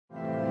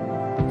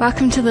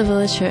Welcome to the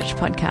Village Church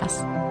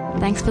podcast.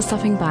 Thanks for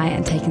stopping by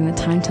and taking the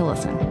time to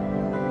listen.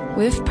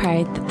 We've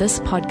prayed that this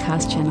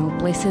podcast channel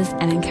blesses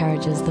and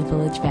encourages the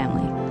Village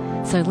family.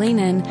 So lean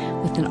in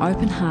with an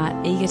open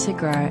heart, eager to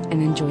grow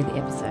and enjoy the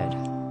episode.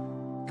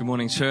 Good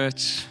morning,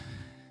 church.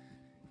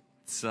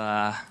 It's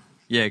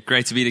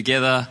great to be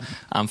together.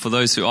 For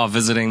those who are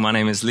visiting, my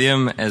name is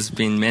Liam, as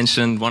been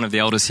mentioned, one of the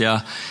elders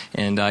here,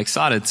 and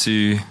excited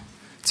to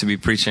be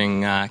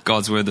preaching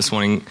God's word this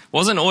morning.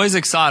 Wasn't always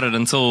excited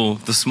until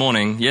this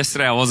morning.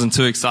 Yesterday I wasn't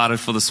too excited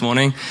for this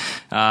morning.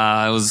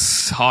 It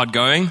was hard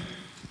going,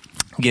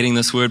 getting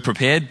this word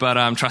prepared, but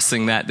I'm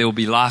trusting that there will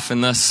be life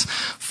in this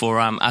for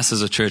us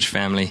as a church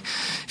family.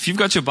 If you've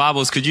got your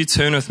Bibles, could you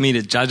turn with me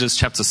to Judges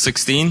chapter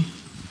 16?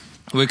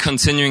 We're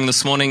continuing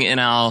this morning in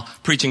our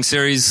preaching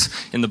series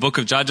in the book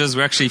of Judges.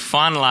 We're actually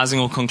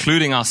finalizing or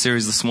concluding our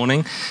series this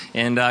morning.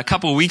 And a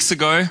couple of weeks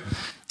ago,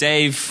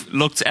 Dave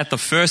looked at the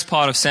first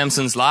part of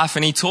Samson's life,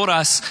 and he taught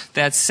us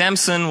that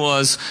Samson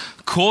was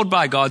called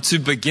by God to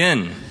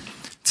begin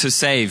to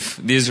save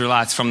the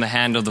Israelites from the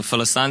hand of the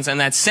Philistines, and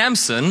that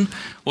Samson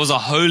was a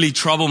holy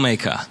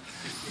troublemaker.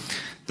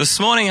 This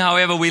morning,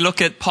 however, we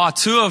look at part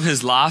 2 of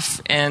his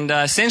life and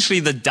essentially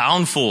the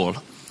downfall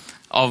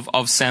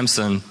of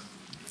Samson.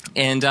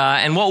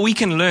 And what we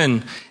can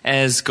learn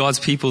as God's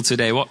people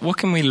today. What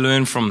can we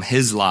learn from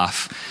his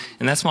life?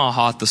 And that's my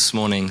heart this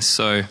morning.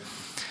 So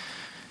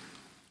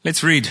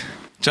let's read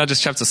Judges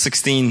chapter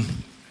 16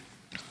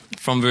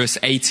 from verse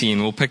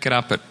 18. We'll pick it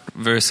up at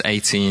verse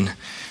 18. It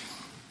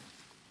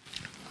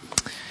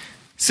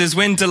says,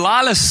 when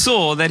Delilah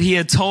saw that he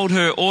had told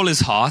her all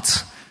his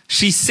heart,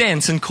 she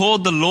sent and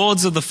called the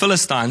lords of the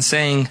Philistines,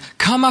 saying,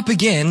 come up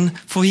again,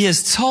 for he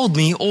has told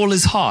me all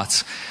his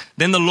heart.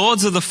 Then the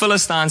lords of the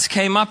Philistines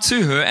came up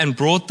to her and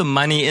brought the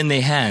money in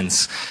their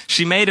hands.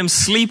 She made him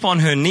sleep on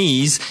her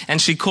knees, and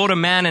she caught a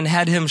man and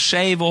had him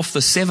shave off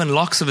the 7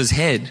 locks of his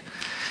head.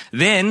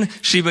 Then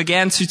she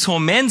began to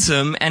torment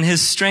him, and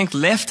his strength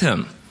left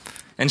him.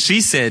 And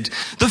she said,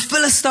 the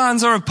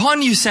Philistines are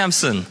upon you,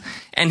 Samson.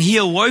 And he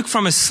awoke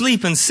from his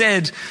sleep and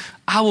said,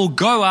 I will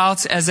go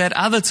out as at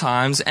other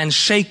times and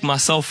shake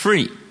myself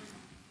free.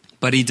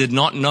 But he did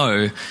not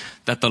know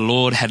that the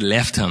Lord had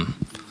left him.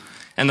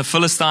 And the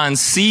Philistines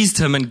seized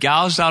him and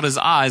gouged out his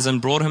eyes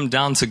and brought him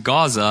down to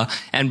Gaza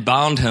and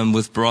bound him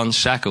with bronze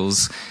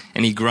shackles.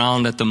 And he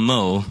ground at the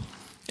mill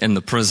in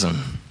the prison.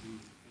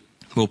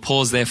 We'll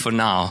pause there for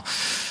now.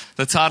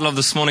 The title of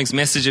this morning's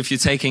message, if you're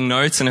taking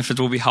notes and if it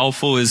will be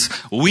helpful, is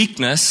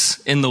Weakness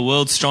in the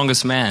World's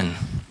Strongest Man.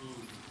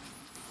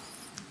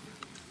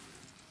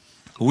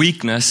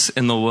 Weakness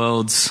in the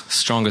world's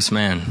strongest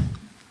man.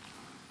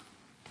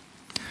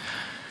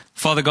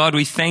 Father God,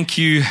 we thank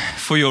you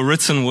for your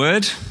written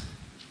word.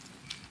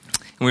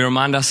 And we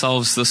remind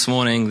ourselves this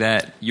morning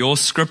that your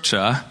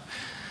scripture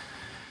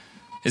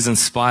is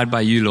inspired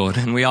by you, Lord.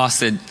 And we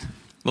ask that,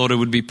 Lord, it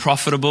would be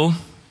profitable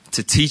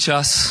to teach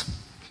us,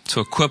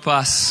 to equip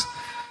us,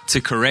 to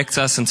correct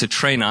us, and to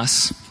train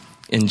us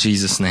in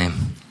Jesus' name.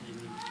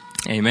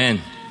 Amen.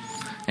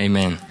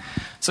 Amen.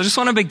 So I just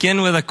want to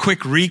begin with a quick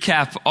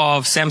recap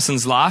of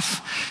Samson's life.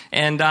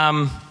 And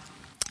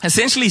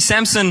essentially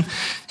Samson,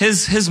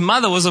 his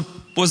mother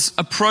was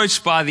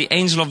approached by the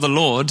angel of the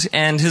Lord,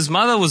 and his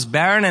mother was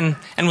barren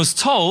and was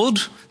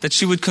told that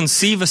she would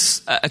conceive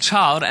a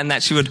child and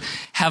that she would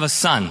have a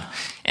son.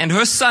 And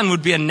her son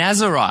would be a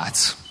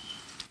Nazirite.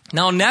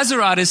 Now, a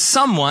Nazirite is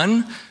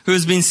someone who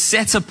has been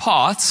set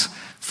apart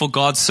for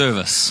God's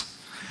service.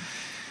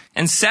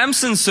 And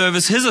Samson's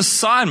service, his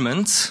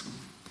assignment,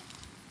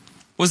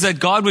 was that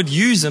God would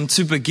use him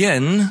to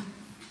begin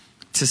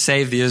to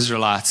save the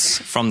Israelites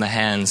from the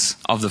hands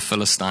of the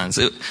Philistines.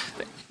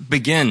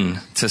 Begin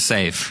to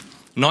save,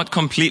 not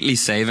completely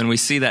save, and we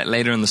see that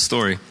later in the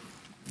story.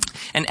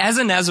 And as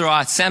a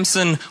Nazirite,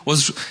 Samson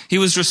was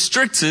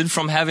restricted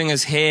from having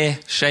his hair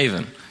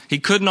shaven. He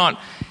could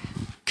not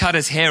cut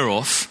his hair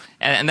off.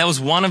 And that was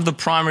one of the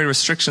primary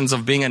restrictions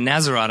of being a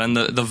Nazirite and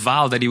the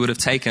vow that he would have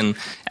taken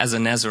as a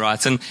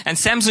Nazirite. And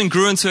Samson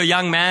grew into a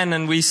young man,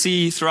 and we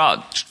see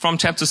throughout from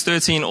chapters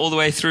 13 all the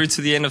way through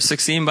to the end of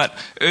 16. But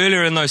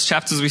earlier in those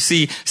chapters, we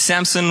see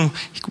Samson,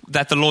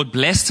 that the Lord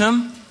blessed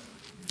him.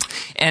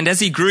 And as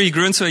he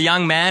grew into a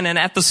young man. And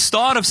at the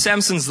start of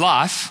Samson's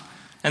life,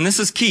 and this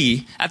is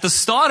key, at the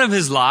start of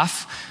his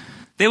life,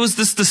 there was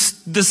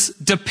this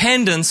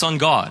dependence on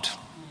God.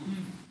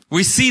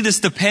 We see this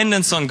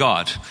dependence on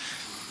God.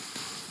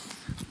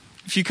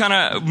 If you kind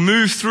of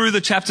move through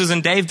the chapters,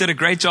 and Dave did a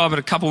great job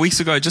a couple of weeks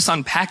ago just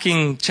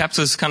unpacking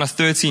chapters kind of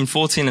 13,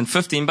 14, and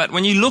 15. But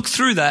when you look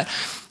through that,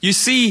 you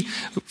see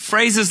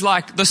phrases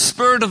like, the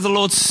Spirit of the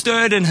Lord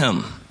stirred in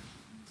him.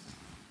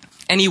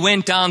 And he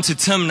went down to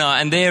Timnah,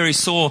 and there he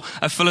saw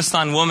a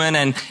Philistine woman,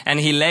 and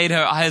he laid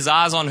his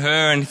eyes on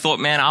her, and he thought,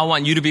 man, I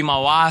want you to be my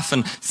wife.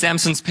 And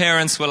Samson's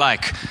parents were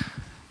like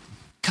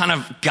kind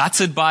of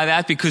gutted by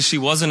that because she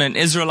wasn't an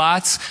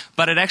Israelite.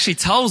 But it actually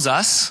tells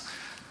us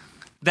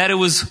that it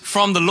was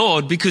from the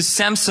Lord because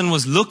Samson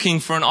was looking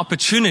for an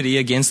opportunity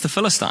against the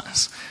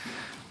Philistines.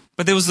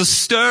 But there was the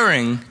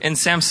stirring in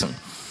Samson.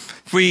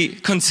 If we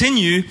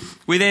continue,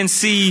 we then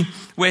see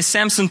where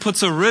Samson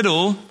puts a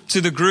riddle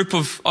to the group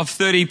of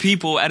 30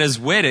 people at his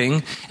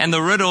wedding. And the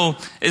riddle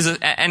is,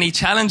 and he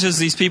challenges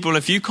these people,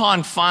 if you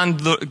can't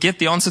get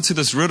the answer to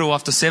this riddle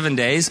after 7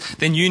 days,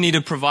 then you need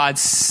to provide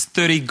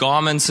 30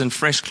 garments and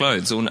fresh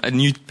clothes, or a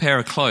new pair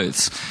of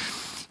clothes.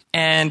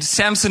 And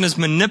Samson is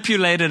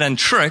manipulated and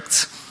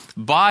tricked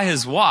by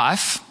his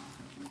wife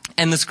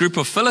and this group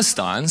of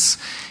Philistines.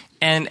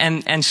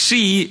 And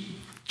she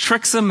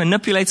tricks him,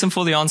 manipulates him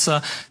for the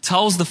answer,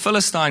 tells the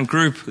Philistine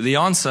group the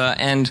answer,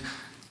 and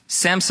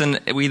Samson,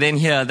 we then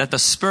hear that the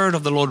Spirit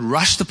of the Lord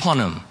rushed upon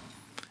him,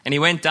 and he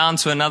went down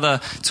to another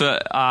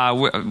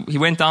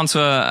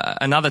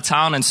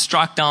town and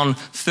struck down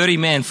 30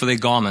 men for their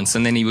garments,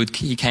 and then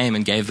he came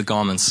and gave the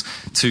garments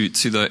to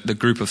the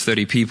group of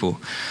 30 people.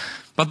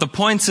 But the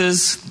point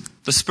is,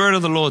 the Spirit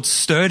of the Lord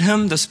stirred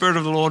him. The Spirit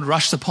of the Lord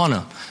rushed upon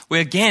him. We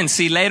again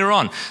see later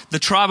on the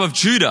tribe of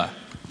Judah.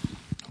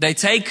 They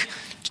take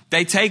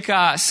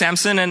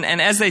Samson,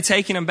 and as they're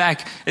taking him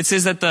back, it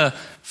says that the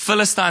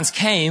Philistines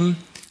came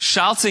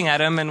shouting at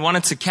him and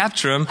wanted to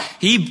capture him.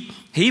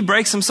 He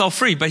breaks himself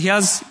free, but he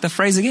has the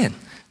phrase again.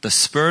 The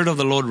Spirit of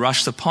the Lord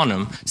rushed upon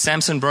him.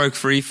 Samson broke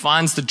free,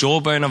 finds the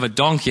jawbone of a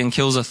donkey, and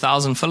kills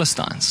 1,000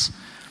 Philistines.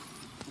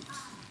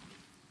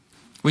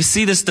 We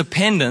see this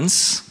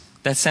dependence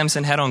that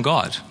Samson had on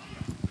God.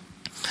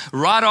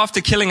 Right after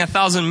killing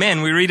 1,000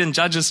 men, we read in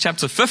Judges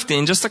chapter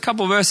 15, just a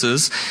couple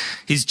verses,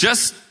 he's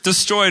just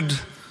destroyed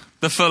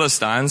the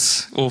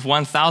Philistines, or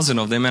 1,000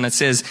 of them, and it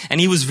says, and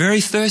he was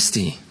very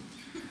thirsty,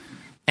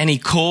 and he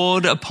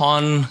called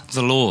upon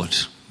the Lord.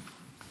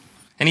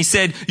 And he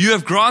said, you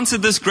have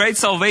granted this great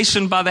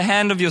salvation by the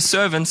hand of your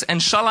servants,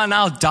 and shall I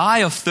now die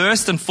of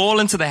thirst and fall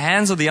into the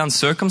hands of the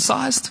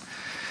uncircumcised?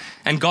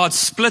 And God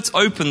split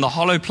open the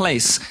hollow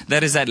place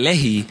that is at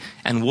Lehi,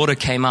 and water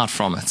came out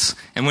from it.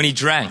 And when he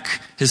drank,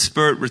 his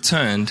spirit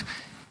returned,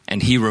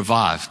 and he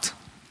revived.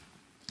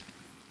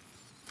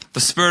 The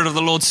Spirit of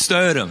the Lord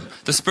stirred him.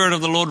 The Spirit of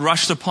the Lord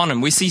rushed upon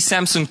him. We see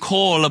Samson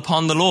call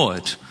upon the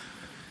Lord,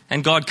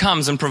 and God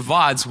comes and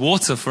provides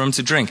water for him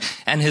to drink,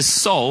 and his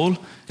soul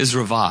is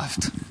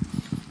revived.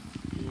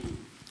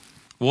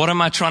 What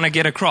am I trying to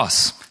get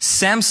across?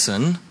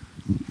 Samson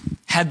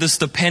had this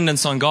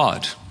dependence on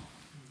God.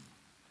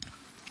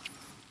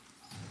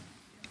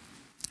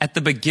 At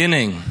the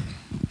beginning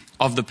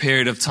of the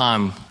period of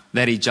time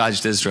that he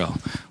judged Israel,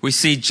 we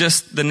see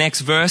just the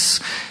next verse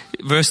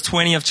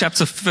 20 of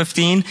chapter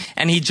 15,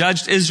 and he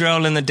judged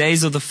Israel in the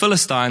days of the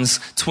Philistines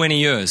 20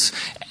 years.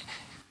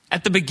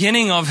 At the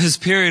beginning of his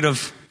period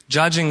of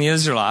judging the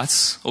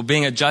Israelites, or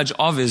being a judge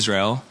of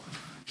Israel,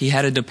 he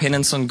had a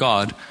dependence on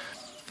God.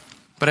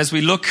 But as we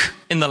look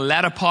in the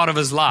latter part of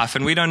his life,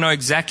 and we don't know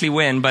exactly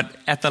when, but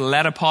at the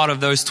latter part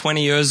of those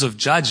 20 years of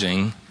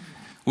judging,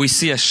 we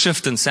see a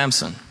shift in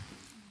Samson.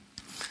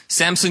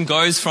 Samson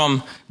goes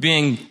from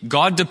being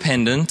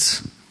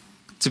God-dependent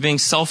to being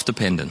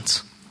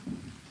self-dependent.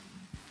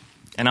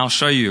 And I'll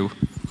show you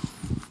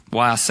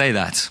why I say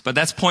that. But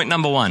that's point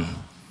number one,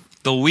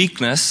 the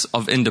weakness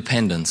of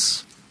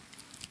independence.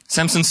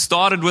 Samson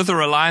started with a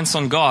reliance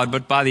on God,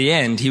 but by the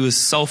end, he was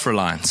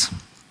self-reliant.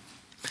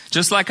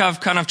 Just like I've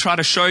kind of tried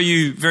to show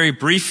you very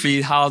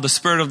briefly how the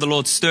Spirit of the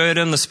Lord stirred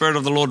him, the Spirit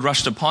of the Lord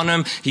rushed upon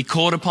him, he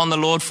called upon the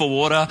Lord for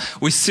water.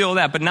 We see all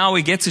that. But now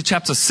we get to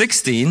chapter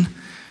 16,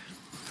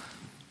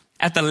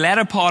 at the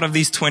latter part of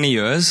these 20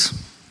 years,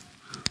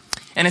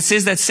 and it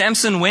says that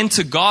Samson went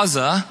to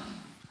Gaza,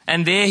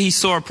 and there he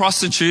saw a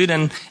prostitute,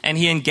 and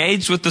he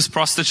engaged with this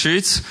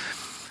prostitute,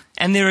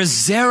 and there is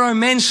zero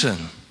mention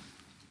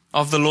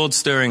of the Lord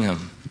stirring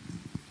him.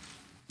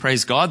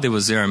 Praise God, there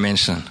was zero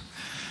mention.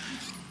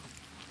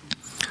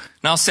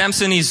 Now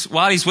Samson,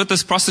 while he's with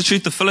this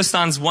prostitute, the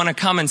Philistines want to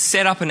come and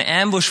set up an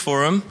ambush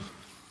for him.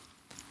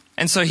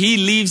 And so he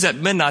leaves at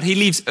midnight. He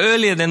leaves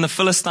earlier than the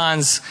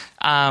Philistines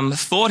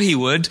thought he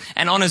would.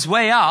 And on his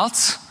way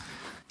out,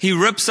 he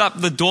rips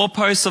up the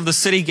doorposts of the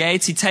city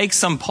gates. He takes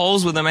some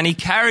poles with him, and he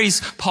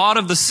carries part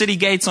of the city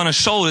gates on his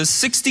shoulders,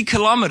 60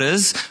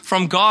 kilometers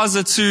from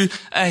Gaza to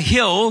a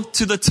hill,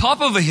 to the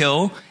top of a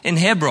hill in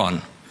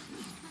Hebron.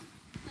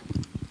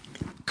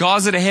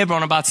 Gaza to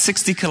Hebron, about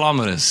 60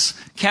 kilometers,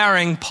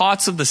 carrying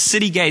parts of the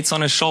city gates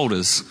on his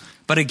shoulders.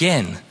 But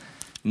again,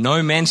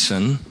 no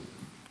mention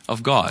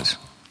of God.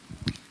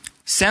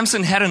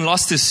 Samson hadn't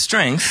lost his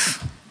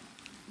strength,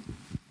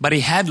 but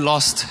he had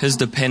lost his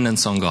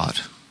dependence on God.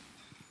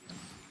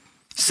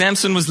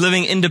 Samson was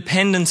living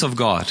independent of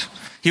God.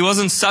 He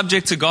wasn't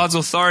subject to God's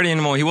authority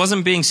anymore. He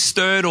wasn't being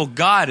stirred or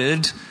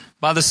guided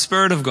by the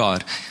Spirit of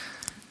God.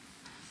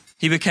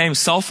 He became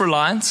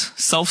self-reliant,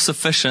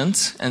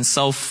 self-sufficient, and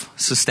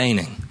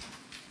self-sustaining.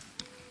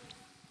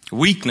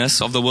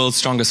 Weakness of the world's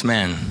strongest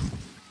man.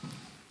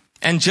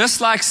 And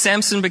just like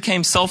Samson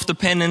became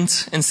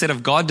self-dependent instead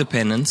of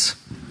God-dependent,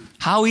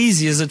 how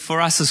easy is it for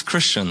us as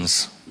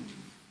Christians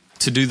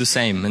to do the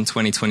same in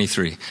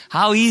 2023?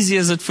 How easy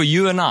is it for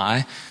you and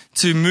I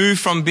to move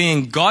from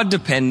being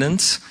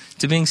God-dependent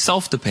to being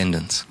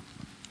self-dependent?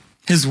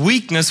 His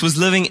weakness was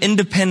living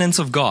independent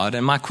of God.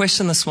 And my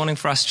question this morning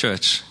for us,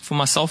 church, for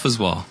myself as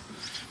well,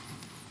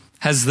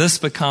 has this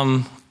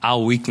become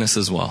our weakness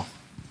as well?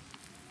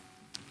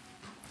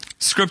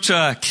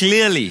 Scripture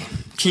clearly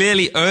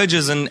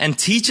urges and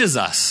teaches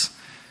us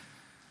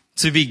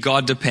to be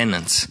God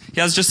dependent.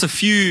 Here's just a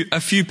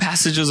few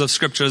passages of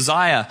Scripture.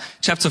 Isaiah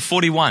chapter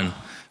 41,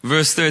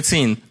 verse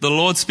 13. The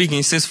Lord speaking,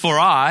 He says, "For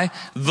I,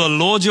 the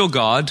Lord your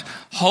God,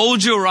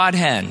 hold your right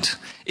hand.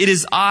 It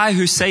is I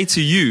who say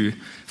to you,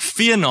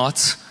 fear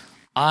not,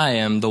 I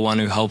am the one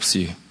who helps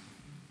you."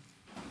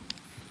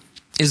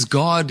 Is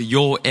God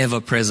your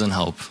ever-present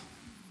help?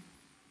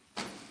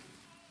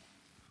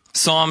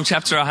 Psalm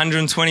chapter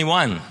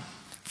 121,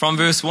 from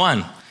verse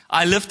 1.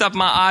 I lift up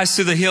my eyes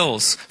to the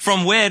hills.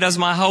 From where does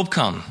my help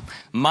come?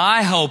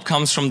 My help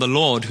comes from the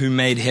Lord who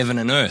made heaven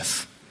and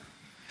earth.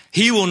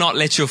 He will not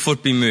let your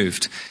foot be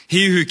moved.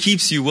 He who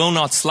keeps you will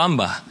not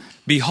slumber.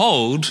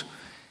 Behold,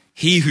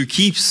 He who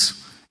keeps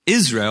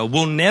Israel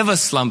will never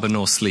slumber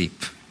nor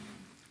sleep.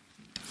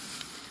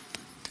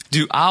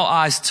 Do our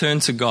eyes turn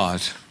to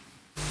God,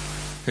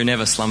 who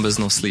never slumbers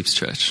nor sleeps,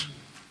 church?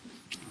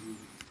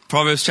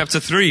 Proverbs chapter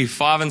 3,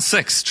 5 and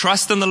 6.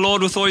 Trust in the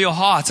Lord with all your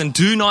heart and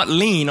do not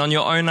lean on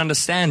your own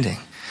understanding.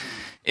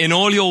 In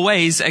all your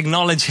ways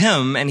acknowledge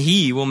Him and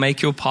He will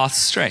make your path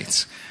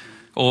straight.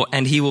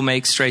 And He will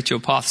make straight your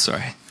path,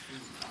 sorry.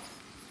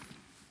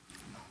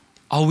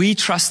 Are we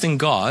trusting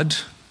God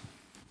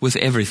with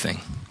everything?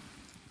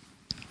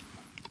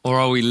 Or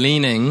are we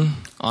leaning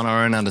on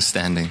our own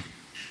understanding?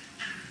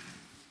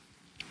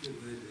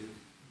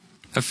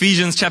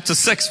 Ephesians chapter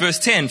 6, verse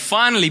 10.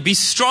 Finally, be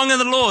strong in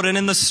the Lord and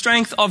in the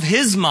strength of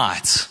His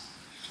might.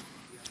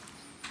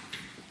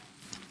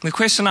 The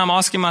question I'm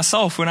asking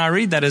myself when I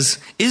read that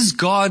is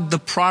God the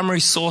primary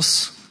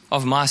source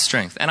of my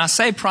strength? And I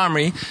say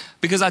primary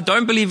because I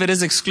don't believe it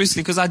is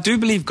exclusively, because I do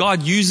believe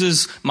God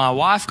uses my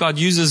wife, God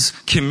uses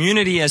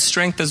community as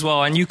strength as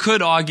well. And you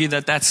could argue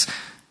that that's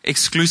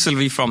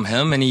exclusively from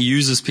Him and He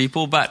uses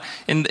people. But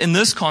in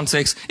this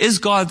context, is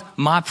God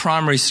my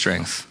primary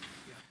strength?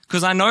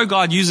 Because I know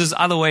God uses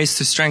other ways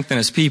to strengthen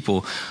His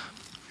people.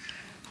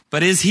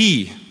 But is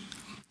He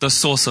the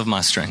source of my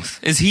strength?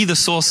 Is He the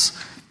source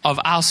of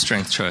our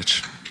strength,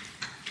 church?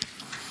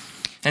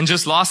 And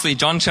just lastly,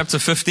 John chapter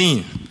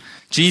 15.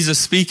 Jesus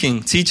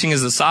speaking, teaching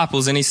His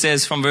disciples, and He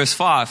says from verse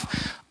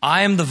 5,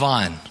 I am the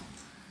vine,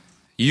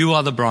 you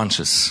are the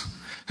branches.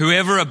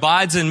 Whoever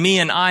abides in me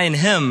and I in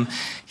him,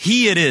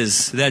 he it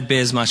is that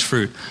bears much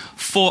fruit.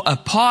 For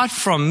apart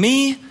from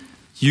me,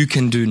 you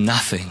can do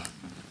nothing.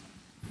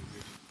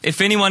 If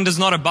anyone does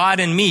not abide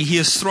in me, he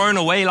is thrown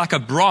away like a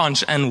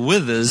branch and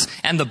withers,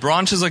 and the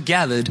branches are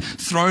gathered,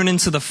 thrown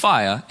into the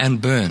fire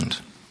and burned.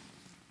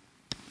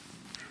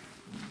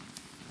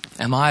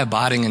 Am I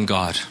abiding in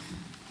God?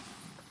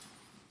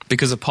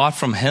 Because apart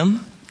from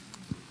Him,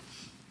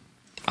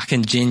 I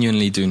can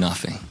genuinely do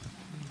nothing.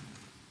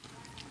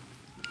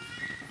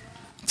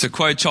 To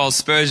quote Charles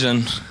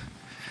Spurgeon,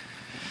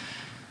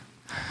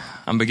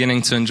 I'm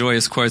beginning to enjoy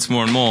his quotes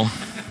more and more.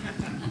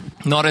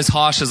 Not as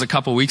harsh as a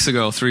couple weeks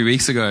ago or 3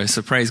 weeks ago,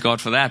 so praise God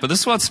for that. But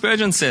this is what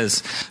Spurgeon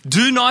says.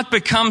 Do not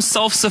become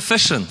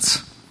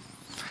self-sufficient.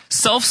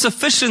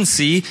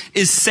 Self-sufficiency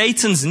is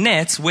Satan's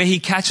net where he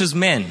catches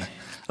men,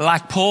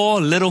 like poor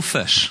little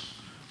fish,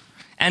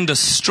 and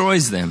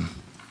destroys them.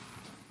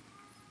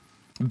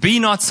 Be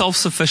not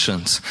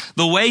self-sufficient.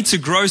 The way to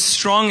grow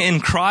strong in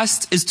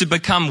Christ is to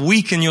become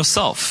weak in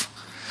yourself.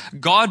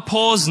 God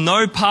pours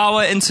no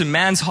power into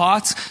man's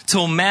heart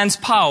till man's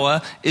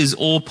power is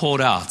all poured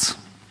out.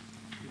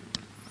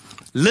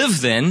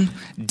 Live then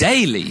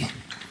daily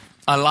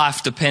a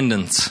life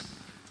dependent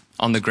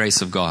on the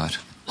grace of God.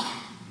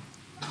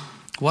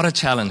 What a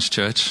challenge,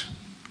 church.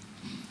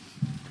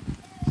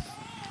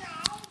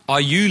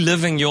 Are you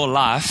living your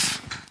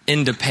life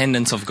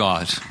independent of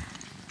God?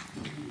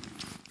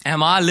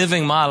 Am I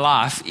living my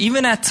life,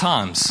 even at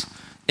times,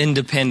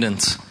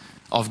 independent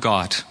of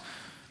God?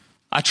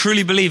 I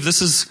truly believe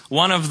this is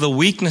one of the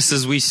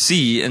weaknesses we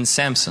see in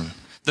Samson.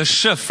 The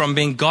shift from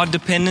being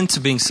God-dependent to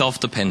being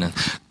self-dependent.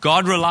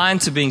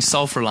 God-reliant to being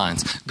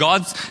self-reliant.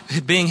 God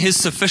being His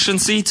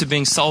sufficiency to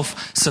being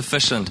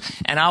self-sufficient.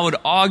 And I would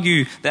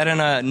argue that in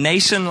a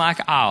nation like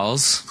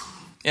ours,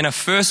 in a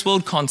first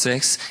world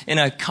context, in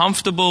a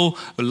comfortable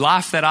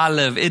life that I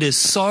live, it is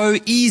so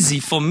easy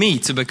for me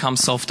to become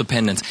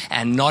self-dependent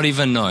and not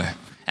even know.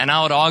 And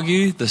I would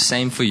argue the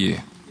same for you.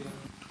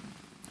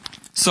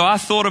 So I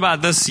thought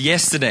about this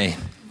yesterday.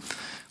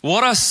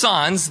 What are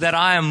signs that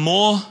I am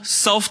more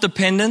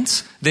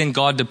self-dependent than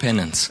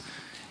God-dependent?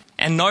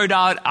 And no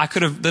doubt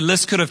the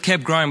list could have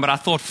kept growing, but I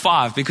thought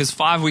 5, because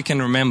 5 we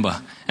can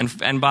remember.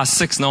 And by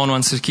 6, no one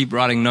wants to keep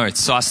writing notes.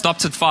 So I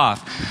stopped at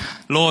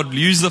 5. Lord,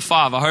 use the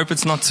 5. I hope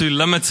it's not too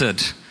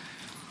limited.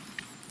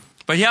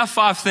 But here are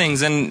 5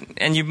 things,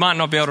 and you might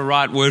not be able to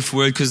write word for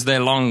word because they're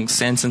long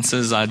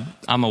sentences. I'm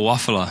a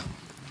waffler.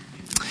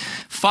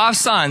 5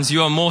 signs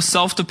you are more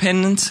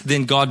self-dependent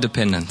than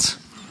God-dependent.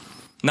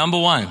 Number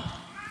 1.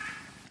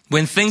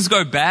 When things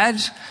go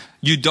bad,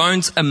 you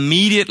don't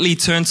immediately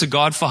turn to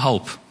God for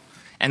help.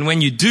 And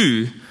when you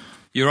do,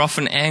 you're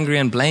often angry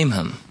and blame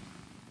him.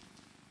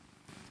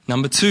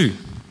 Number 2,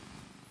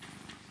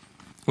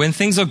 when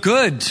things are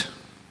good,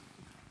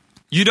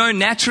 you don't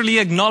naturally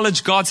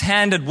acknowledge God's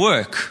hand at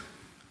work,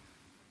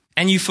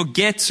 and you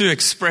forget to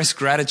express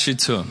gratitude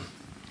to him.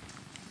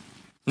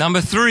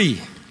 Number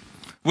 3,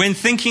 when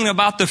thinking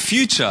about the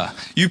future,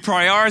 you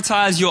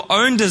prioritize your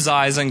own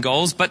desires and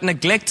goals, but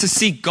neglect to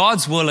seek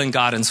God's will and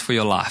guidance for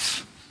your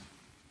life.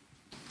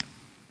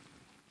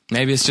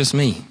 Maybe it's just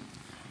me.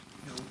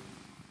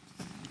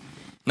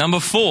 Number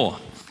 4,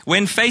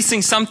 when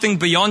facing something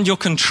beyond your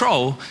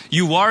control,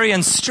 you worry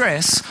and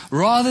stress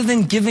rather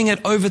than giving it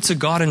over to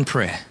God in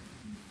prayer.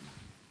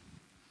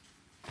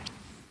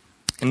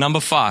 And number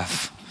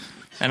 5,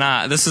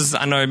 and this is,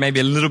 I know, maybe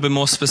a little bit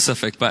more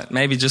specific, but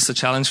maybe just a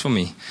challenge for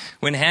me.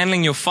 When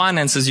handling your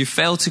finances, you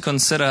fail to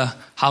consider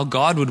how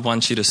God would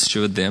want you to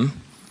steward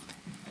them.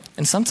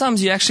 And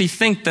sometimes you actually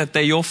think that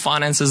they're your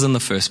finances in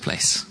the first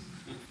place.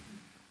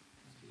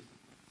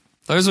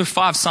 Those are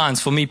 5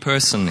 signs for me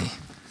personally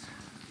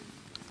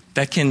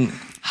that can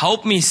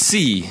help me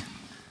see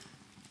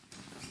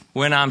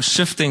when I'm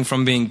shifting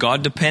from being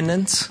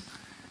God-dependent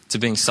to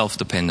being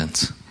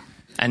self-dependent.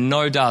 And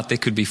no doubt there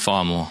could be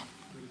far more.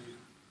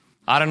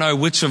 I don't know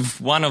which of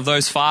one of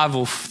those 5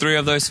 or 3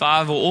 of those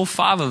 5 or all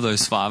 5 of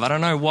those 5. I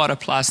don't know what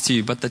applies to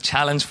you, but the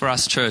challenge for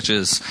us, church,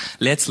 is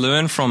let's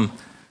learn from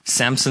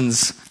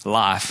Samson's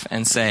life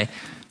and say,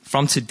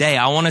 from today,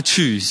 I want to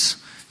choose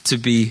to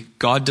be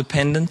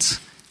God-dependent,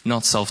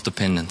 not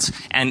self-dependent.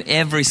 And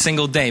every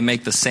single day,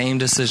 make the same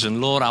decision.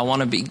 Lord, I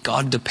want to be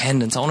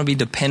God-dependent. I want to be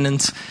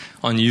dependent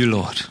on you,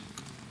 Lord.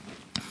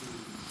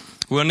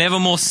 We're never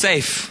more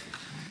safe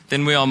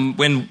than we are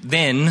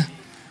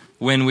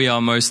when we are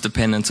most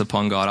dependent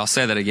upon God. I'll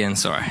say that again,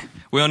 sorry.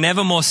 We are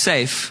never more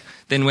safe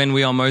than when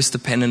we are most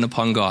dependent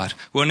upon God.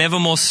 We're never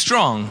more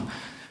strong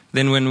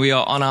than when we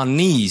are on our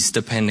knees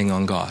depending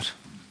on God.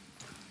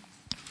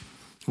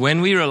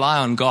 When we rely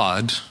on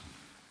God,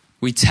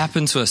 we tap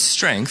into a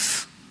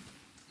strength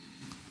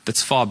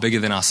that's far bigger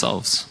than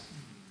ourselves.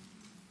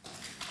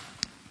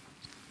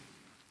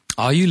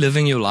 Are you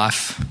living your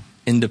life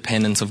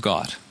independent of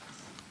God?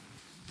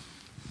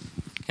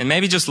 And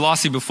maybe just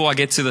lastly, before I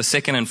get to the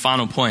second and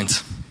final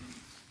point,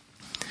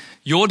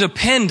 your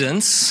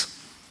dependence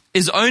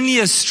is only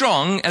as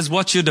strong as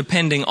what you're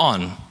depending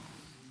on.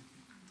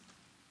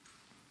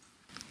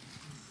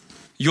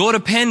 Your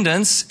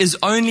dependence is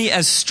only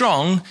as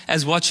strong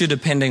as what you're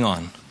depending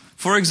on.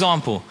 For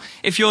example,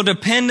 if your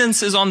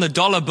dependence is on the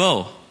dollar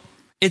bill,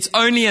 it's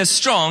only as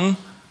strong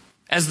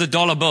as the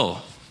dollar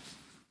bill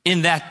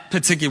in that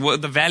particular,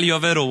 the value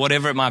of it or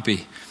whatever it might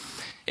be.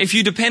 If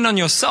you depend on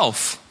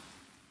yourself,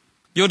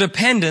 your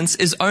dependence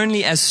is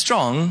only as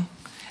strong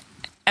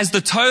as the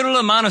total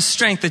amount of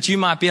strength that you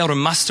might be able to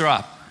muster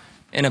up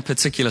in a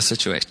particular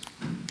situation.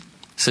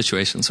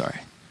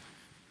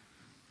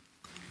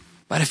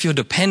 But if your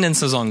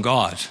dependence is on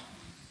God,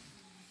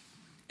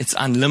 it's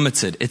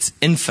unlimited, it's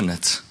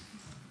infinite.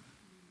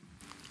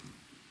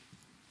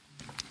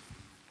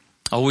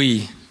 Are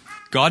we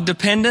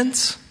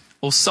God-dependent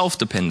or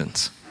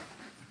self-dependent?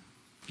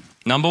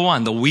 Number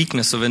 1, the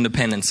weakness of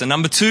independence. And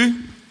number 2,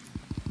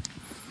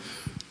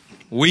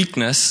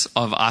 weakness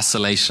of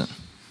isolation.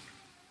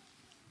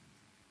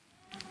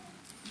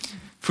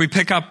 If we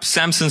pick up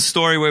Samson's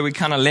story where we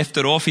kind of left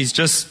it off, he's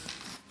just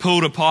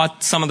pulled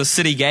apart some of the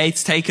city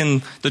gates,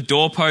 taken the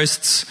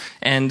doorposts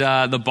and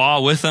the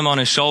bar with him on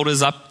his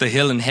shoulders up the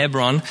hill in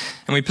Hebron.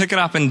 And we pick it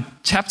up in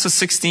chapter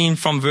 16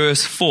 from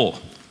verse 4.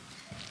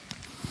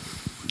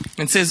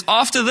 It says,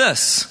 after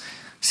this,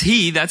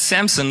 he, that's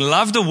Samson,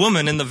 loved a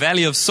woman in the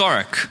valley of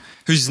Sorek,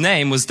 whose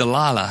name was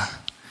Delilah.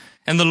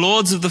 And the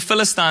lords of the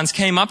Philistines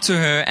came up to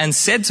her and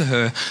said to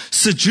her,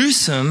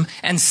 seduce him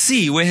and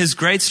see where his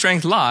great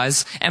strength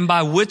lies, and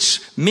by which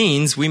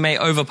means we may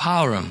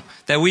overpower him,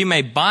 that we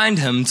may bind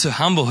him to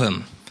humble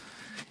him.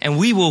 And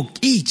we will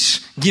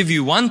each give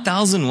you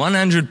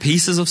 1,100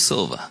 pieces of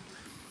silver.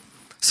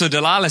 So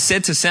Delilah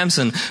said to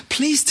Samson,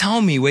 please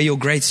tell me where your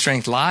great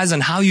strength lies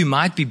and how you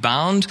might be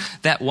bound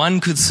that one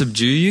could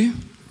subdue you.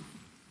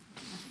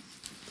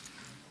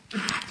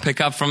 Pick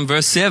up from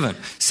verse 7.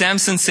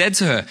 Samson said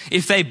to her,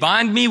 if they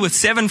bind me with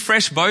 7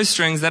 fresh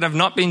bowstrings that have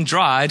not been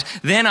dried,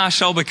 then I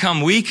shall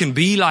become weak and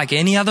be like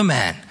any other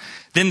man.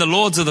 Then the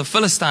lords of the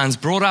Philistines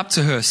brought up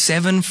to her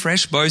 7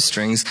 fresh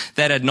bowstrings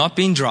that had not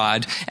been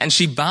dried, and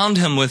she bound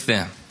him with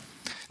them.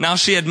 Now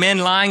she had men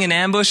lying in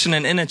ambush in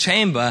an inner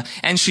chamber,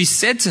 and she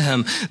said to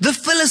him, the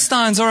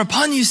Philistines are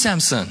upon you,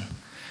 Samson.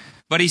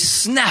 But he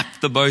snapped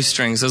the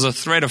bowstrings as a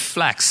thread of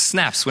flax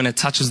snaps when it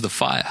touches the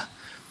fire.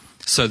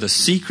 So the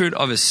secret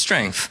of his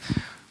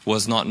strength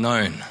was not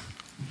known.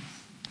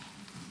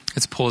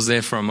 Let's pause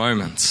there for a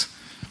moment.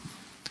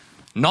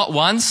 Not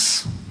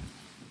once,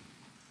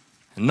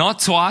 not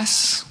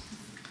twice,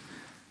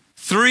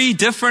 3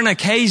 different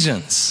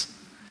occasions,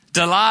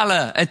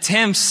 Delilah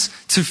attempts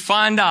to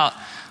find out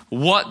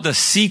what the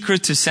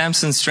secret to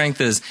Samson's strength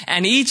is.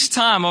 And each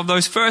time of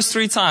those first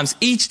 3 times,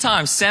 each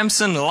time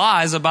Samson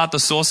lies about the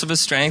source of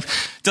his strength.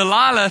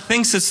 Delilah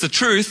thinks it's the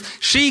truth.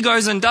 She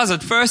goes and does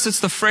it. First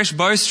it's the fresh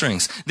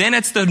bowstrings. Then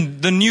it's the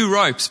new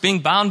ropes, being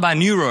bound by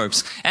new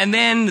ropes. And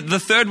then the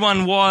third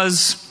one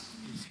was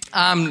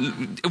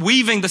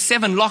weaving the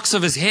 7 locks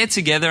of his hair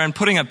together and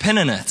putting a pin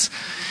in it.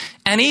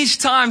 And each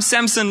time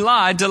Samson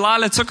lied,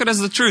 Delilah took it as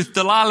the truth.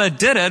 Delilah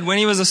did it. When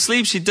he was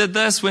asleep, she did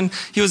this. When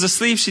he was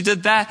asleep, she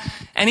did that.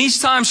 And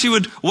each time she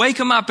would wake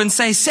him up and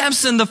say,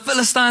 Samson, the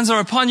Philistines are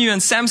upon you.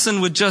 And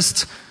Samson would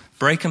just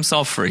break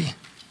himself free.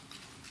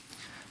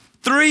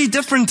 3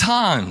 different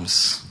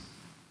times.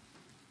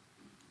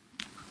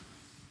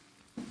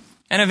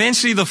 And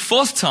eventually the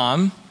 4th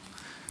time,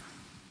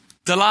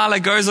 Delilah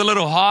goes a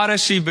little harder.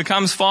 She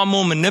becomes far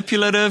more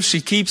manipulative.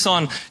 She keeps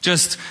on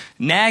just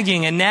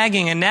nagging and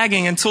nagging and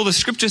nagging until the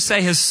scriptures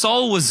say his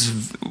soul was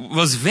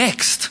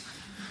vexed.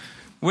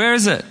 Where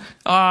is it?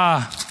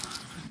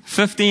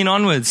 15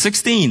 onwards,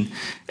 16.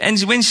 And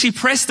when she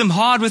pressed him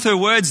hard with her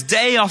words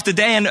day after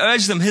day and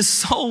urged him, his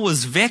soul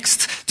was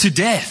vexed to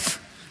death.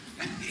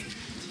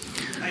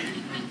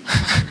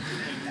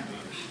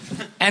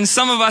 And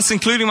some of us,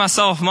 including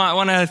myself, might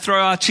want to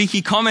throw out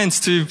cheeky comments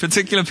to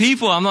particular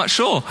people. I'm not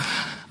sure.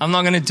 I'm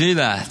not going to do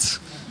that.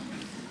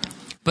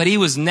 But he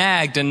was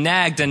nagged and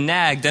nagged and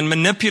nagged and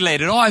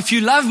manipulated. Oh, if you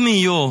love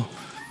me,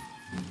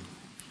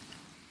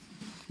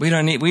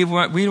 we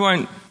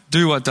won't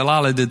do what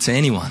Delilah did to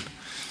anyone.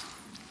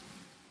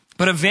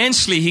 But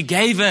eventually he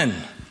gave in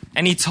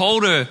and he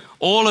told her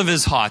all of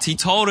his heart. He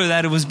told her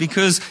that it was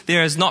because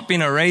there has not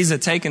been a razor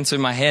taken to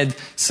my head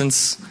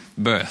since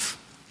birth.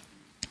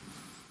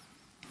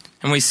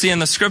 And we see in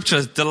the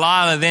scriptures,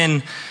 Delilah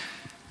then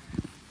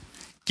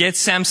gets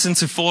Samson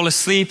to fall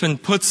asleep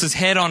and puts his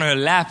head on her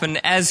lap. And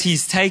as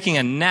he's taking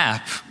a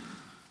nap,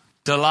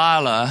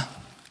 Delilah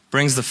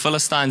brings the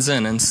Philistines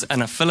in.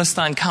 And a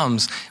Philistine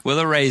comes with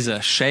a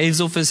razor, shaves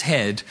off his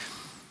head.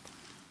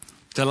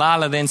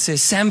 Delilah then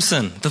says,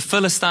 Samson, the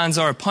Philistines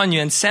are upon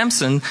you. And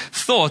Samson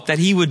thought that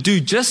he would do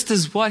just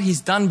as what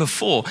he's done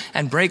before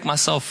and break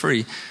myself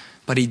free.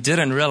 But he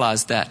didn't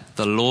realize that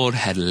the Lord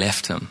had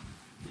left him.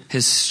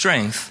 His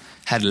strength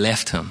had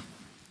left him.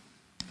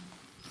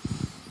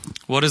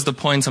 What is the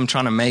point I'm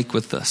trying to make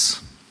with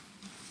this?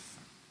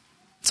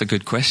 It's a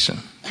good question.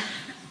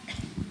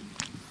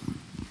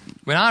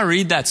 When I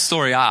read that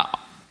story,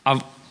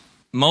 I've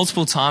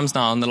multiple times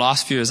now in the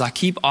last few years, I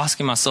keep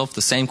asking myself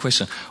the same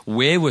question.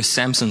 Where were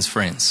Samson's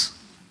friends?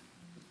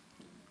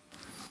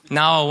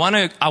 Now,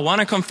 I want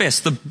to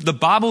confess, the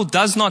Bible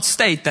does not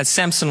state that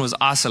Samson was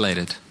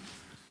isolated.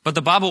 But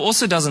the Bible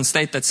also doesn't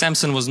state that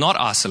Samson was not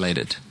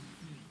isolated.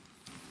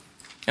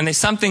 And there's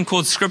something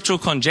called scriptural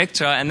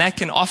conjecture, and that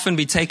can often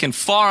be taken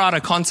far out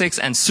of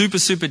context and super,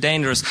 super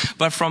dangerous.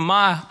 But from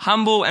my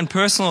humble and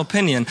personal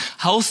opinion,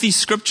 healthy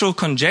scriptural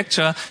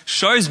conjecture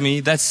shows me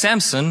that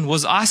Samson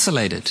was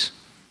isolated.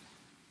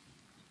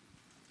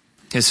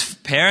 His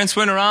parents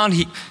weren't around.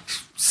 He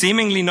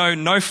seemingly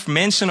no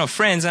mention of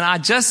friends. And I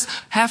just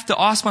have to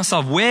ask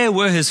myself, where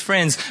were his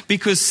friends?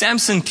 Because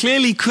Samson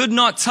clearly could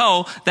not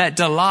tell that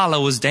Delilah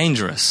was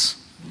dangerous.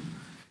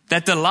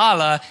 That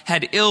Delilah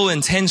had ill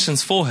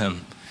intentions for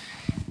him.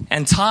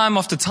 And time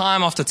after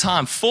time after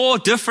time, 4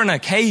 different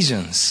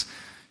occasions,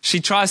 she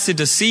tries to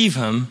deceive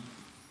him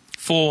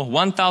for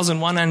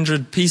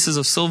 1,100 pieces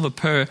of silver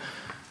per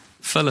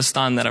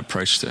Philistine that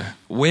approached her.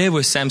 Where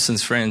were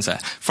Samson's friends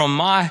at? From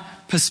my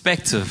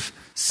perspective,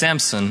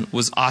 Samson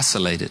was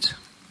isolated.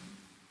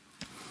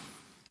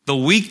 The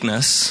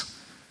weakness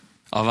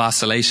of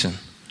isolation.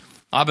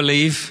 I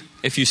believe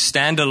if you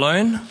stand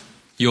alone,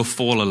 you'll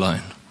fall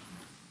alone.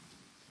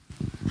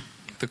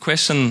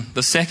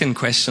 The second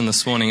question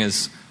this morning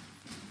is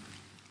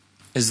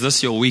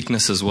this your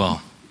weakness as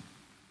well?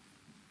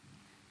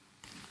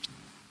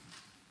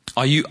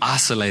 Are you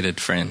isolated,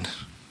 friend?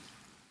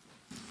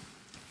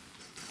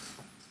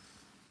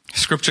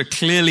 Scripture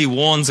clearly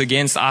warns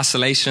against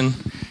isolation.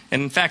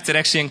 And in fact, it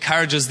actually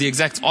encourages the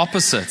exact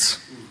opposite.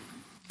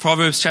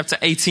 Proverbs chapter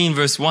 18,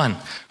 verse 1.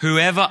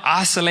 Whoever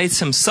isolates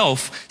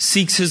himself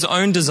seeks his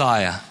own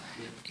desire.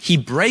 He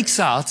breaks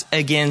out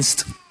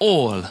against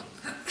all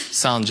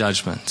sound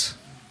judgment.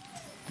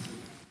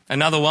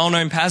 Another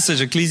well-known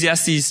passage,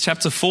 Ecclesiastes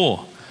chapter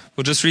 4.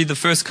 We'll just read the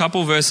first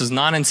couple verses,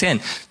 9 and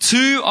 10.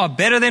 2 are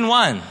better than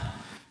 1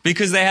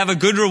 because they have a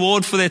good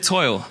reward for their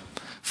toil.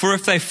 For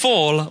if they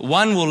fall,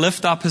 one will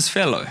lift up his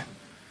fellow.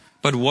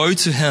 But woe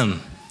to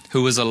him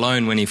who is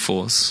alone when he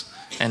falls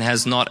and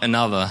has not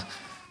another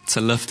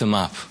to lift him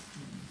up.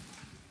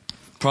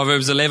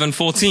 Proverbs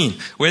 11:14.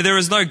 Where there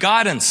is no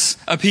guidance,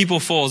 a people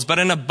falls, but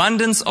in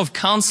abundance of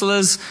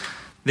counselors,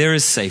 there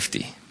is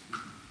safety.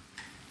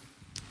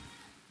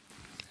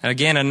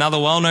 Again, another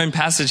well-known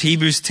passage,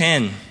 Hebrews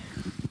 10.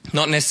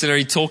 Not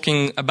necessarily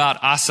talking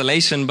about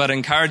isolation, but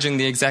encouraging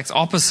the exact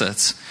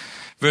opposite.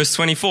 Verse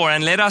 24,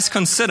 and let us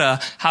consider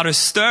how to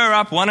stir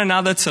up one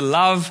another to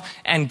love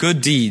and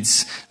good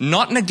deeds,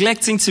 not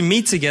neglecting to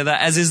meet together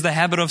as is the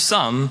habit of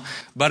some,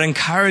 but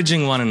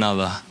encouraging one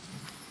another.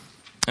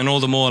 And all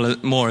the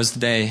more as the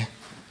day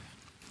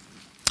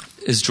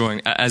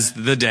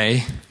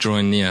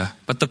drawing near.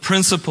 But the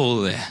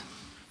principle there,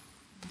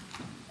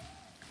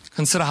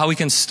 consider how we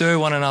can stir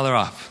one another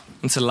up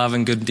into love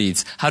and good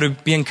deeds, how to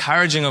be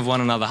encouraging of one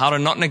another, how to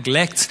not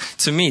neglect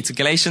to meet.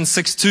 Galatians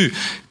 6:2,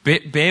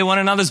 bear one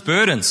another's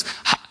burdens.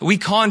 We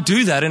can't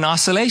do that in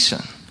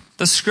isolation.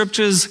 The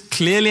scriptures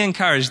clearly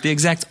encourage the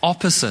exact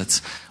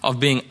opposite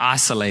of being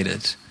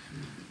isolated.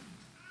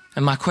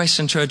 And my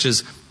question, church,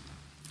 is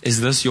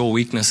this your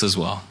weakness as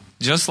well?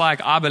 Just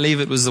like I believe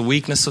it was the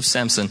weakness of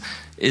Samson,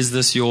 is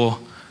this your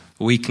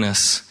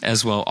weakness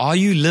as well? Are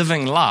you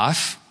living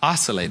life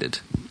isolated?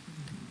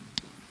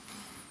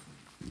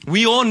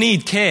 We all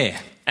need care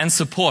and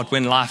support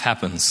when life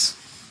happens.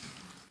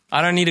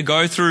 I don't need to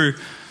go through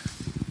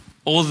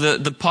all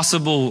the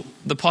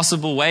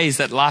possible ways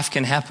that life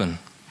can happen.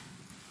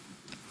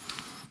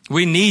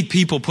 We need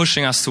people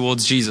pushing us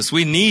towards Jesus.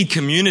 We need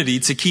community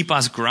to keep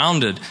us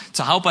grounded,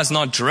 to help us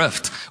not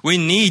drift. We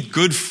need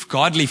good,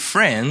 godly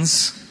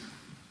friends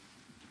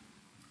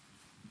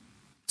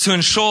to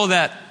ensure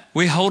that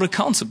we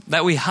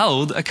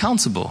held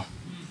accountable.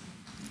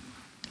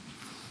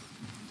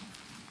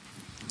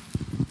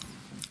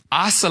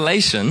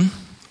 Isolation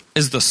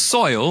is the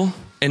soil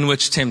in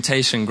which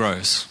temptation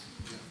grows.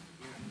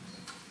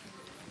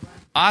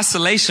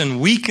 Isolation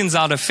weakens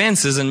our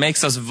defenses and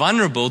makes us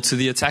vulnerable to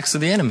the attacks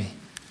of the enemy.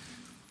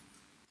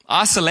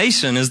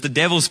 Isolation is the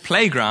devil's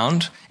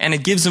playground, and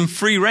it gives him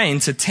free rein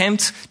to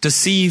tempt,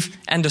 deceive,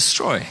 and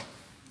destroy.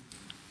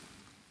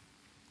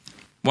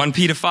 1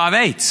 Peter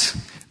 5:8,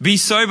 be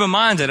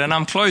sober-minded, and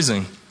I'm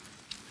closing.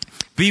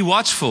 Be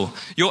watchful.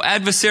 Your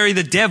adversary,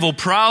 the devil,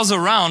 prowls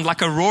around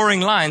like a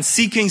roaring lion,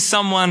 seeking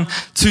someone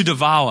to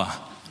devour.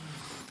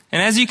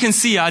 And as you can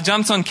see, I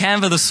jumped on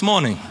Canva this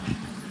morning.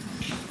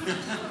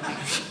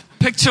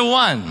 Picture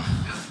 1,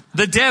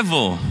 the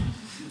devil,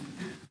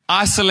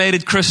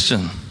 isolated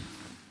Christian.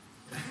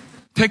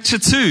 Picture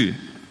 2,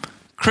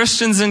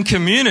 Christians in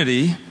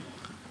community,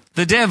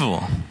 the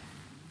devil.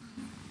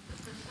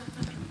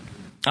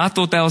 I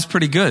thought that was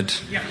pretty good.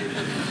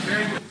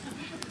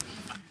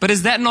 But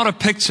is that not a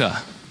picture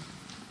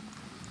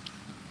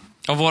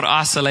of what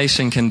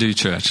isolation can do,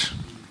 church?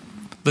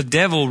 The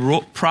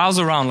devil prowls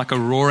around like a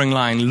roaring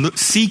lion,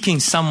 seeking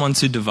someone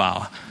to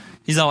devour.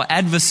 He's our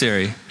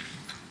adversary.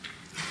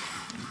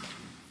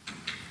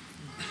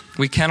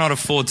 We cannot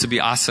afford to be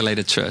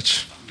isolated,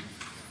 church.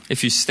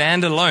 If you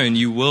stand alone,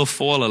 you will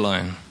fall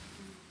alone.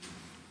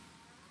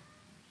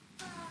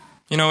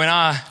 You know, when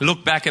I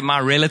look back at my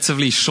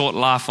relatively short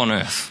life on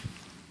earth,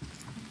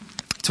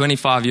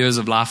 25 years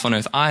of life on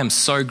earth, I am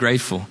so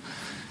grateful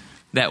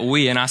that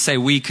we, and I say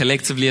we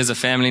collectively as a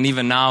family, and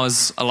even now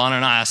as Alana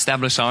and I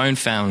establish our own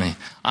family,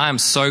 I am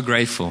so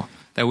grateful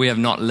that we have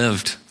not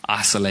lived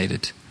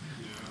isolated.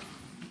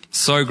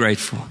 So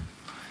grateful.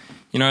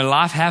 You know,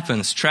 life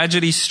happens,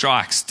 tragedy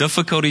strikes,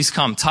 difficulties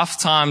come, tough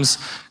times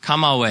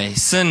come our way,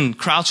 sin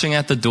crouching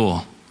at the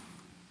door.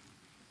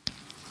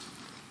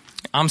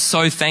 I'm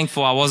so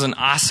thankful I wasn't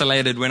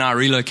isolated when I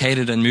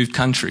relocated and moved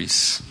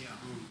countries.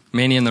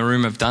 Many in the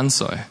room have done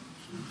so.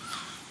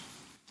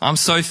 I'm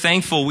so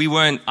thankful we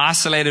weren't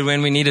isolated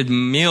when we needed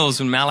meals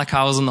when Malachi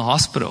was in the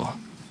hospital.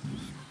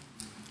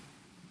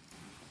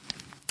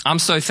 I'm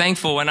so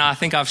thankful, and I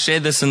think I've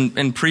shared this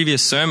in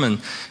previous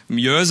sermon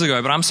years ago,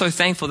 but I'm so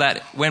thankful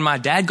that when my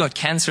dad got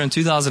cancer in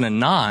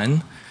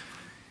 2009,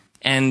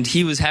 and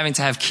he was having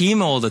to have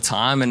chemo all the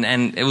time,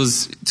 and it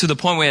was to the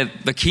point where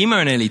the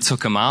chemo nearly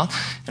took him out,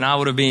 and I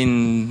would have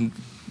been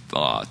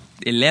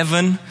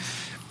 11.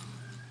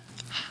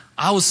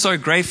 I was so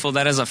grateful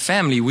that as a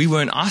family, we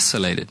weren't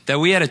isolated, that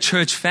we had a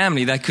church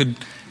family that could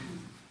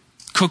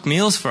cook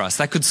meals for us,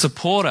 that could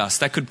support us,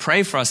 that could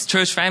pray for us,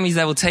 church families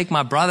that would take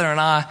my brother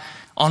and I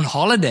on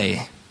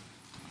holiday.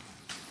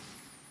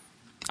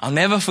 I'll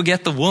never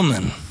forget the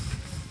woman,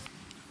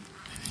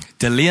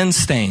 Delian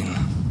Stain.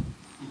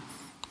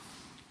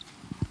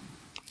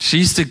 She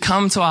used to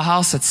come to our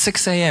house at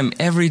 6 a.m.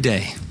 every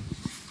day.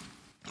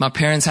 My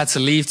parents had to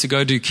leave to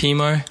go do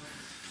chemo,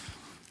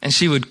 and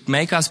she would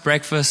make us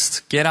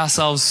breakfast, get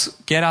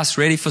us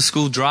ready for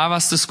school, drive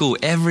us to school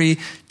every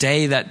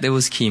day that there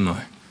was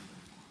chemo.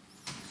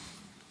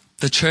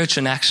 The church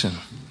in action.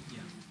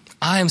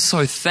 I am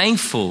so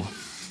thankful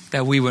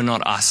that we were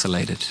not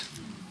isolated.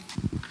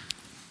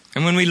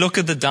 And when we look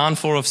at the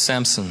downfall of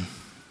Samson,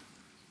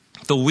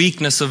 the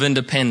weakness of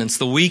independence,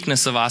 the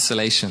weakness of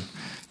isolation,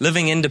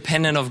 living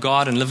independent of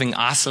God and living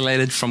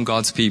isolated from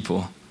God's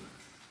people,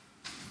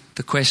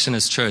 the question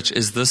is, church,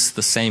 is this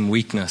the same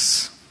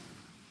weakness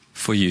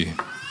for you?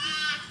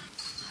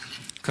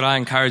 Could I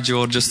encourage you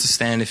all just to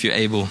stand if you're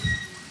able?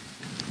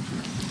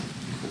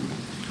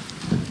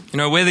 You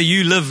know, whether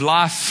you live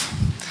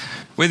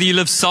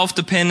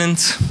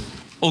self-dependent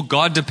or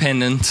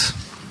God-dependent,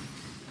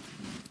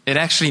 it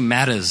actually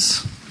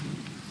matters.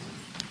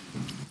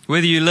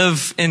 Whether you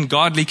live in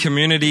godly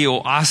community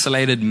or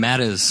isolated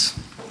matters.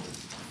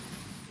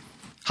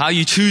 How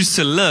you choose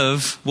to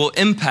live will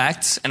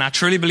impact, and I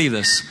truly believe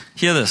this,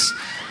 hear this,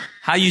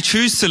 how you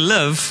choose to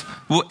live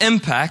will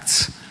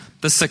impact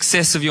the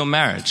success of your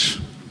marriage.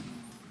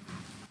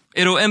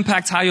 It'll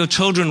impact how your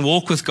children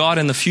walk with God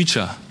in the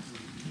future.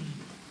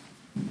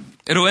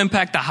 It'll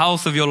impact the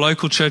health of your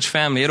local church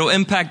family. It'll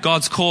impact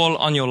God's call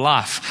on your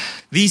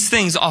life. These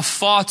things are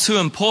far too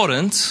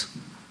important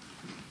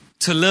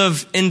to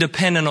live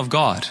independent of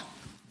God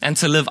and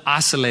to live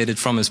isolated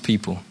from His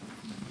people.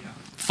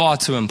 Far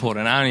too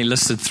important. I only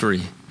listed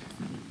 3.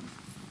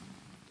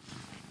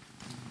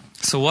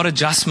 So what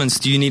adjustments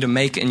do you need to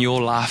make in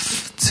your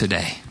life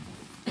today?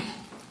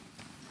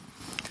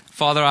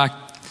 Father,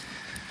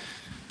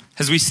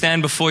 as we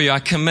stand before you, I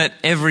commit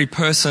every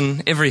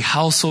person, every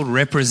household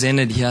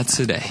represented here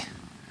today.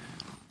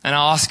 And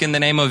I ask in the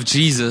name of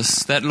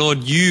Jesus that,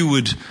 Lord, you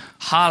would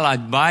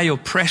highlight by your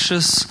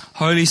precious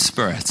Holy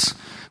Spirit,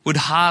 would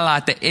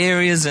highlight the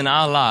areas in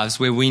our lives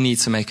where we need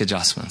to make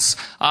adjustments.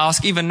 I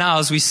ask even now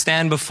as we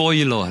stand before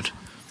you, Lord,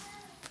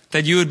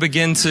 that you would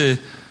begin to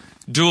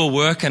do a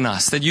work in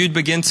us, that you'd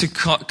begin to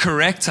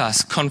correct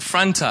us,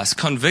 confront us,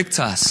 convict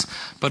us,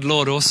 but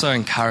Lord, also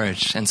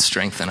encourage and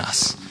strengthen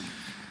us.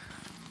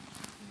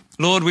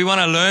 Lord, we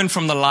want to learn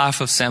from the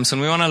life of Samson.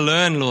 We want to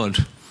learn, Lord,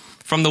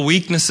 from the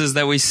weaknesses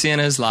that we see in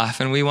his life,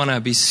 and we want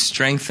to be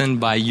strengthened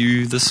by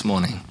you this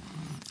morning.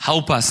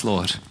 Help us,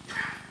 Lord.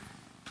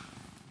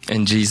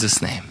 In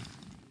Jesus' name.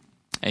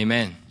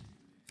 Amen.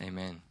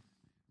 Amen.